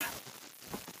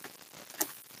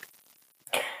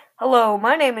Hello,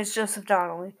 my name is Joseph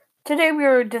Donnelly. Today we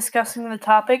are discussing the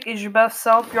topic, is your best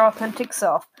self your authentic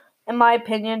self? In my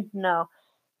opinion, no.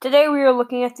 Today we are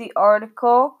looking at the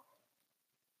article,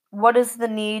 What is the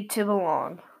Need to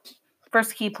Belong?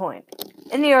 First key point.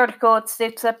 In the article, it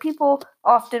states that people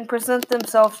often present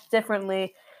themselves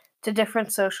differently to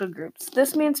different social groups.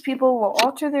 This means people will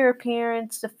alter their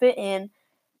appearance to fit in.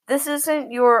 This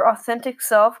isn't your authentic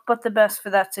self, but the best for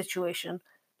that situation.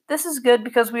 This is good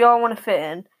because we all want to fit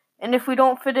in, and if we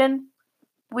don't fit in,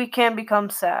 we can become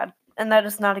sad, and that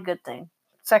is not a good thing.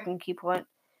 Second key point.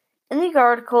 In the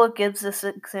article, it gives this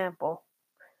example.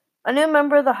 A new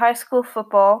member of the high school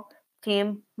football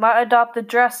team might adopt the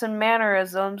dress and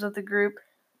mannerisms of the group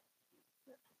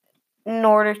in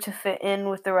order to fit in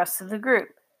with the rest of the group.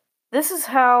 This is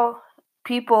how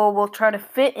people will try to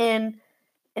fit in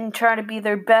and try to be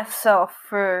their best self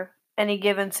for any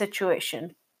given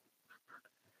situation.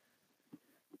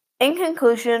 In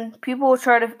conclusion, people will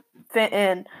try to fit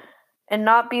in and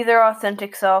not be their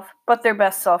authentic self, but their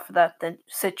best self for that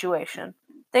situation.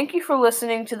 Thank you for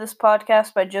listening to this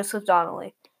podcast by Joseph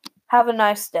Donnelly. Have a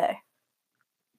nice day.